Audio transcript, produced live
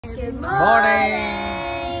Good morning.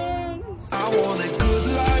 I want a good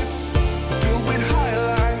life, filled with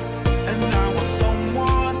highlights, and I want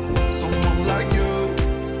someone like you.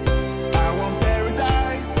 I want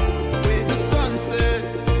paradise with the sunset,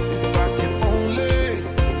 if I can only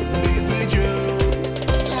be with you.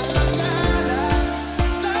 La la la la, la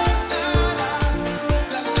la la, la la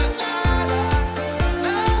la la, la la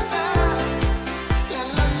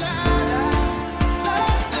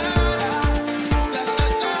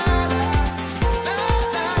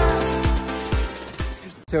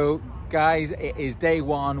So guys, it is day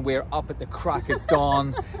one. We're up at the crack of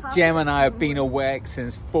dawn. Jem and I have been awake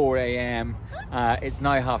since 4 a.m. It's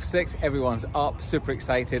now 6:30. Everyone's up, super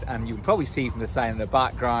excited, and you can probably see from the sign in the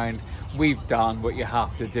background, we've done what you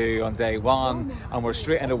have to do on day one, and we're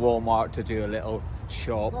straight into Walmart to do a little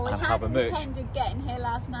shop and have a mooch. We intended getting here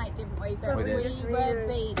last night, didn't we? But We we did. were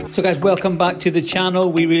beat. So guys, welcome back to the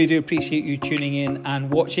channel. We really do appreciate you tuning in and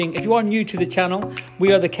watching. If you are new to the channel,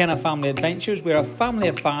 we are the Kenna Family Adventures. We're a family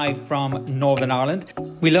of 5 from Northern Ireland.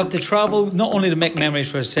 We love to travel, not only to make memories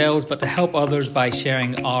for ourselves, but to help others by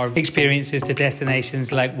sharing our experiences to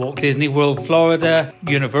destinations like Walt Disney World, Florida,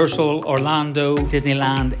 Universal, Orlando,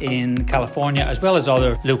 Disneyland in California, as well as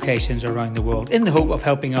other locations around the world, in the hope of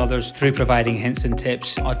helping others through providing hints and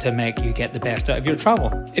tips to make you get the best out of your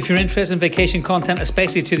travel. If you're interested in vacation content,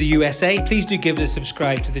 especially to the USA, please do give it a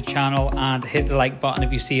subscribe to the channel and hit the like button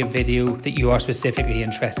if you see a video that you are specifically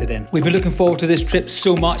interested in. We've been looking forward to this trip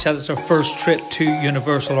so much as it's our first trip to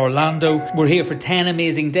Universal Orlando. We're here for 10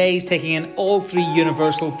 amazing days, taking in all 3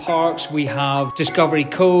 Universal parks. We have Discovery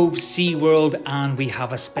Cove, SeaWorld, and we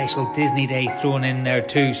have a special Disney Day thrown in there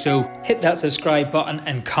too. So hit that subscribe button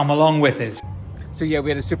and come along with us. So yeah, we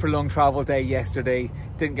had a super long travel day yesterday.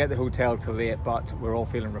 Didn't get the hotel till late, but we're all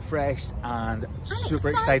feeling refreshed and super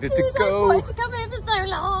excited to go. I wanted to come here for so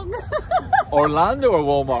long. Orlando or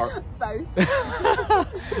Walmart? Both.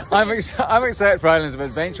 I'm excited for Islands of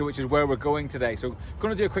Adventure, which is where we're going today. So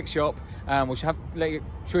going to do a quick shop. We'll show you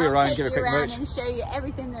around, give a quick mooch, and show you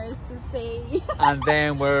everything there is to see. and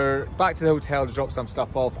then we're back to the hotel to drop some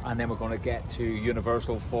stuff off, and then we're going to get to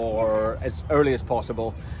Universal for as early as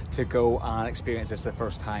possible to go and experience this for the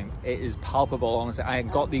first time. It is palpable, honestly. I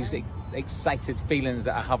got these excited feelings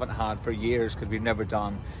that I haven't had for years because we've never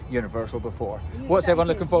done Universal before. What's everyone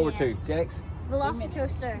looking forward to, Jex?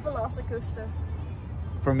 Velocicoaster. Velocicoaster.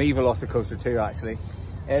 For me, Velocicoaster too, actually.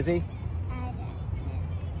 Ezzy?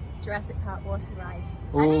 Jurassic Park water ride.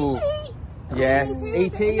 Ooh. And E.T. Yes, E.T. E.T.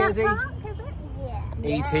 is in that Ezzy? park, is it? Yeah.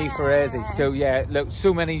 E.T. for Ezzy. So yeah, look,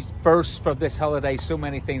 so many firsts for this holiday, so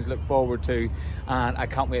many things to look forward to, and I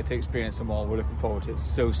can't wait to experience them all. We're looking forward to it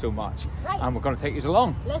so much. Right. And we're going to take you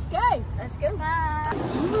along. Let's go. Let's go. Bye.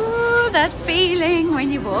 Ooh, that feeling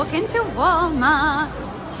when you walk into Walmart.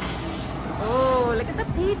 Oh, look at the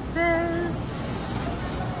pizzas.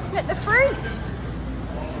 Look at the fruit.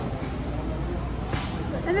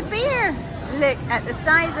 And the beer. Look at the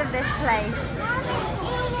size of this place.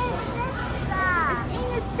 It's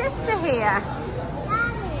Ina's sister here.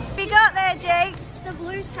 What we got there, Jakes? The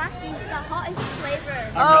blue tackies, the hottest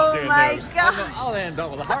flavour. Oh my God. I'll end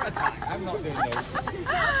up with a heart attack. I'm not doing those.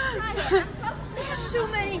 They have so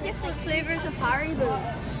many different flavours of Haribo.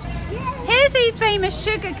 Here's these famous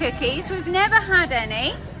sugar cookies. We've never had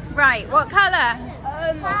any. Right, what colour?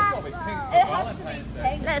 It has to be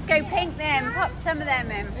pink. Let's go pink then. Pop some of them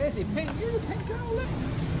in. Ezzy, pink. You're the pink girl. Look.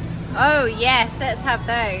 Oh yes, let's have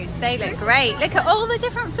those. They look great. Look at all the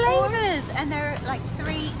different flavours, and they're like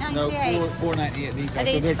 $3.98. No, $4.98 these are. Are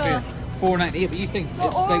these so they're $4.98, but you think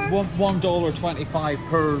it's like $1.25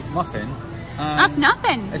 per muffin. That's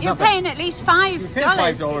nothing. It's You're nothing. paying at least $5 You're paying $5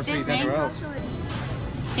 at for these Disney. anywhere else.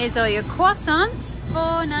 Here's all your croissants,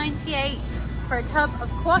 $4.98 for a tub of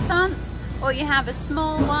croissants, or you have a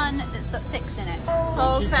small one that's got 6 in it.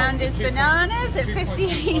 Paul's found his bananas at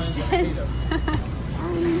 58 cents.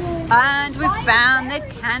 And we've found the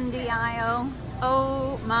candy aisle.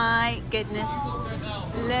 Oh my goodness.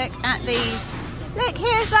 Look at these. Look,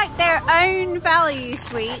 here's like their own value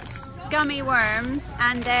sweets, gummy worms,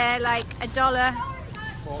 and they're like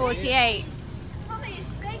 $1.48.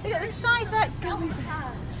 Look at the size of that gummy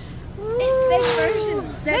bear. It's big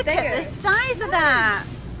versions. They're Look bigger. at the size of that.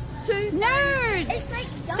 Nerds.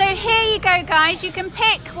 So here you go, guys. You can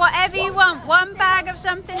pick whatever you want. One bag of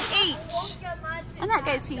something each. And that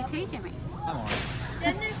goes for you too, Jimmy. Come on.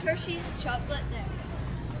 Then there's Hershey's chocolate there.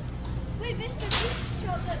 Wait, Mister, this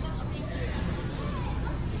chocolate must be here.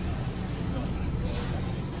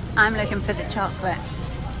 I'm looking for the chocolate.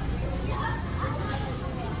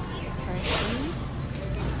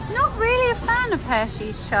 Hershey's. Not really a fan of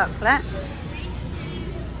Hershey's chocolate.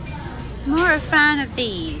 More a fan of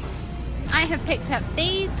these. I have picked up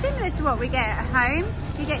these, similar to what we get at home.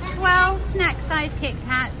 You get 12 snack-sized Kit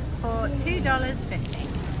Kats for $2.50. Mommy,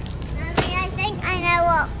 I think I know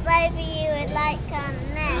what flavor you would like on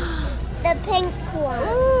this. The pink one.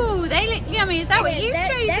 Ooh, they look yummy. Is that what you've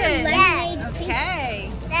chosen? Yeah.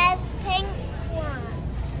 Okay. There's pink one.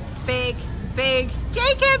 Big, big.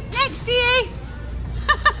 Jacob, next to you.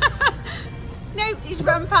 Nope, he's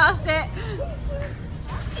run past it.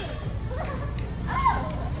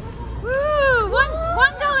 Woo,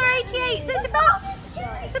 $1.88. So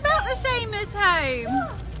it's about the same as home.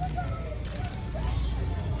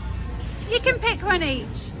 You can pick one each.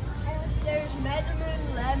 There's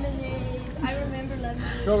Mediterranean lemonade. I remember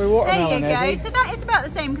lemonade. Strawberry There watermelon. you go. So that is about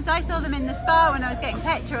the same because I saw them in the spa when I was getting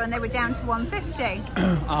petrol and they were down to $1.50.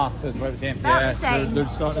 Ah, so it's about the same. About Yeah, the same. They're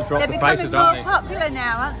starting to drop They're the becoming prices, more aren't they? popular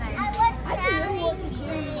now, aren't they? You want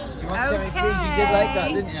Okay. You did like that,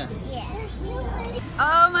 didn't you?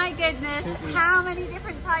 Oh my goodness, how many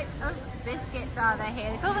different types of biscuits are there here?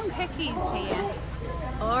 They call them cookies here.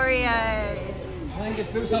 Oreos. I think it's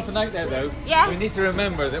do something like that though. Yeah. We need to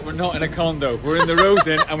remember that we're not in a condo. We're in the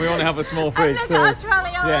Rosen and we only have a small fridge. look So at our trolley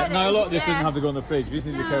yeah, already. now a lot of this Yeah. didn't have to go in the fridge. We just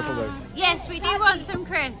need to be careful though. Yes, we do want some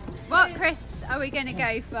crisps. What crisps are we going to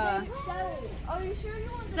go for? Are you sure you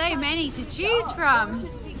want So many to choose from.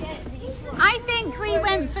 I think we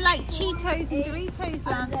went for like Cheetos and Doritos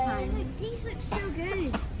last time. These look so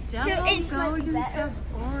good. Double it's like golden better. stuffed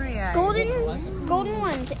Oreo. Golden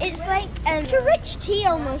ones. It's like a rich tea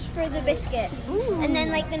almost for the biscuit. And then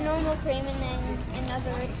like the normal cream and then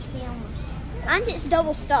another rich tea almost. And it's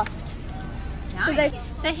double stuffed. Nice.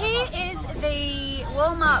 So here is the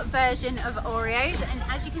Walmart version of Oreos, and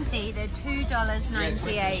as you can see, they're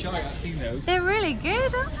 $2.98. I've seen those. They're really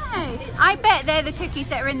good, aren't they? I bet they're the cookies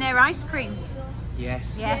that are in their ice cream.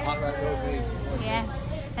 Yes. Yes. Hot red rosé. Yes.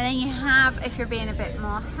 And then you have, if you're being a bit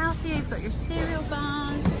more healthy, you've got your cereal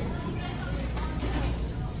bars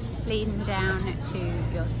leading down to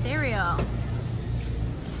your cereal.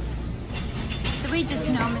 So we just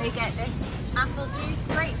normally get this apple juice,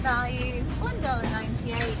 great value,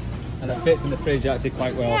 $1.98. And it fits in the fridge actually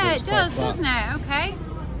quite well. Yeah, It's it quite does, flat. doesn't it? Okay.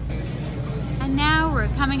 And now we're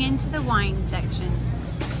coming into the wine section.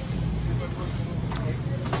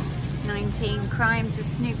 19 crimes of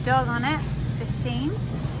Snoop Dogg on it, 15.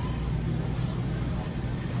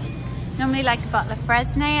 Normally like a bottle of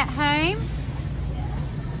Fresnay at home.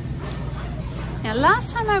 Now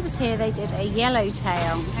last time I was here they did a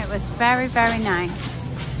yellowtail. It was very, very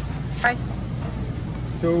nice. Price.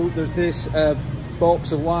 So there's this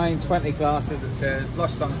box of wine, 20 glasses. It says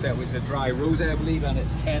Blush Sunset, which is a dry rosé, I believe, and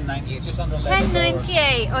it's $10.98, just under $11.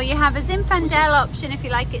 $10.98, or you have a Zinfandel option if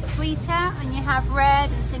you like it sweeter, and you have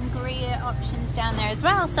red and sangria options down there as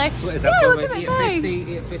well. So What is yeah, that, we'll like give it a go.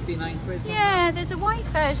 $8.50, $8.59 quid? Yeah, there's a white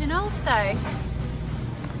version also.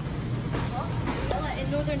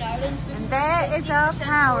 in Northern Ireland? And there is our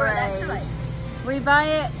Powerade. We buy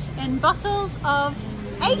it in bottles of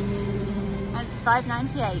 8, and it's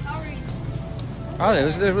 $5.98. Oh,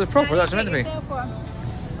 they're proper, that's meant to be.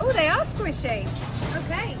 Oh, they are squishy.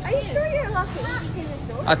 Okay. Are you sure you're lucky to eat in the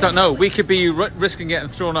store? I don't know, we could be risking getting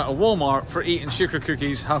thrown out of Walmart for eating sugar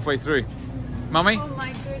cookies halfway through. Mummy? Oh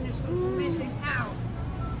my goodness, we're missing out.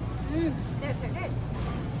 They're so good.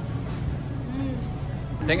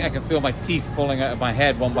 I think I can feel my teeth falling out of my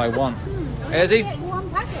head one by one. Izzy? One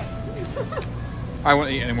packet. I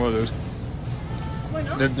won't eat any more of those. Why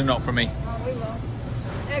not? They're not for me. Oh, we will.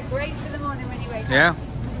 They're great for the morning when you wake up. Yeah?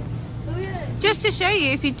 Just to show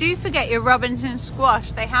you, if you do forget your Robinson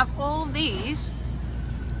squash, they have all these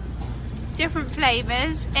different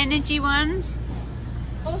flavours, energy ones.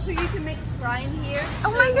 Also, you can make prime here.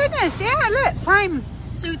 Oh my goodness, yeah, look, prime.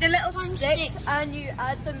 So the little sticks, and you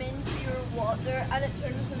add them into your water, and it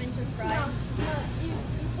turns them into prime. You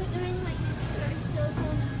put them in like certain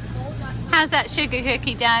silicone mold. How's that sugar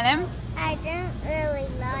cookie, darling? I don't really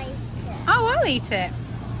like it. Oh, I'll eat it.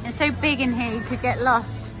 It's so big in here, you could get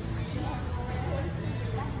lost.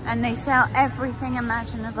 And they sell everything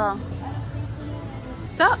imaginable.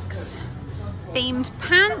 Socks, themed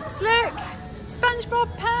pants, look,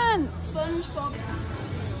 SpongeBob pants. SpongeBob.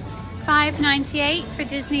 $5.98 for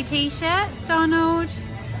Disney t-shirts, Donald,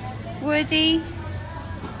 Woody,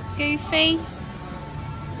 Goofy.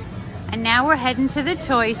 And now we're heading to the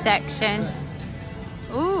toy section.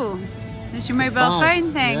 Ooh, there's your mobile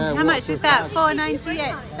phone thing. Yeah, how much is that? $4.98,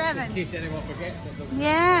 In $7. case anyone forgets it. Doesn't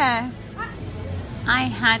Yeah. I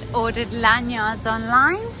had ordered lanyards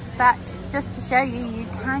online, but just to show you, you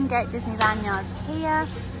can get Disney lanyards here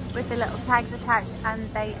with the little tags attached, and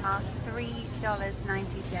they are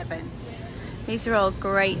 $3.97. These are all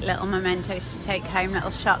great little mementos to take home,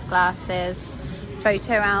 little shot glasses,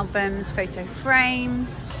 photo albums, photo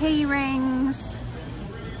frames, key rings.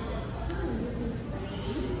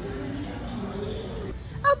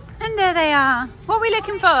 Oh, and there they are. What are we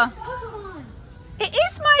looking for? Pokemon. It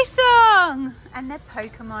is my song! And the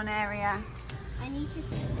Pokemon area. I need to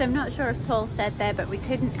see. So I'm not sure if Paul said there, but we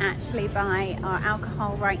couldn't actually buy our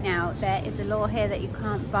alcohol right now. There is a law here that you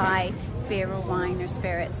can't buy beer or wine or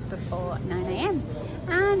spirits before 9 AM.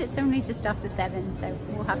 And it's only just after 7, so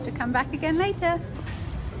we'll have to come back again later.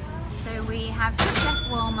 So we have just left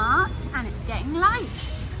Walmart and it's getting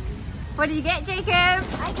light. What did you get, Jacob?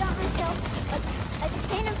 I got myself a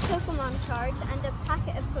tin of Pokemon cards and a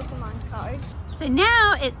packet of Pokemon cards. So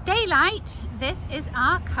now it's daylight. This is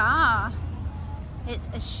our car. It's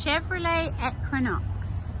a Chevrolet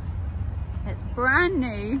Equinox. It's brand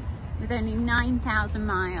new with only 9,000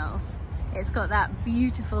 miles. It's got that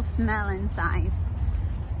beautiful smell inside,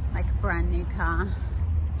 like a brand new car.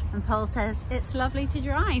 And Paul says it's lovely to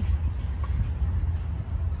drive.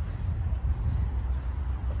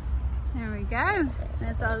 There we go.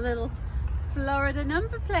 There's our little Florida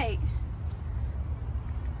number plate.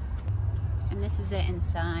 And this is it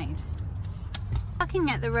inside. Looking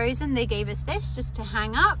at the Rosen, they gave us this just to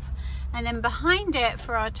hang up. And then behind it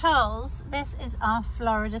for our tolls, this is our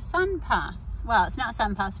Florida Sun Pass. Well, it's not a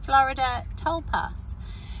Sun Pass, Florida Toll Pass.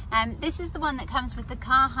 This is the one that comes with the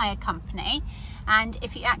car hire company. And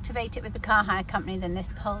if you activate it with the car hire company, then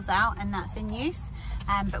this calls out and that's in use.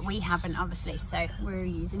 But we haven't, obviously, so we're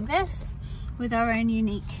using this with our own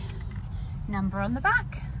unique number on the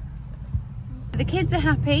back. The kids are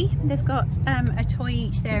happy. They've got a toy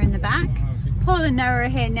each there in the back. Paul and Noah are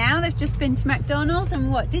here now. They've just been to McDonald's,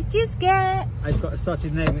 and what did you get? I've got a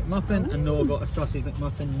sausage and egg McMuffin, and Noah got a sausage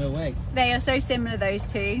McMuffin, no egg. They are so similar, those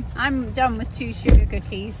two. I'm done with 2 sugar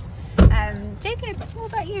cookies. Jacob,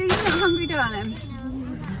 what about you? You're not hungry, darling?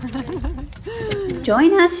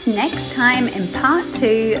 Join us next time in part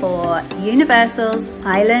 2 for Universal's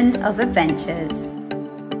Island of Adventures.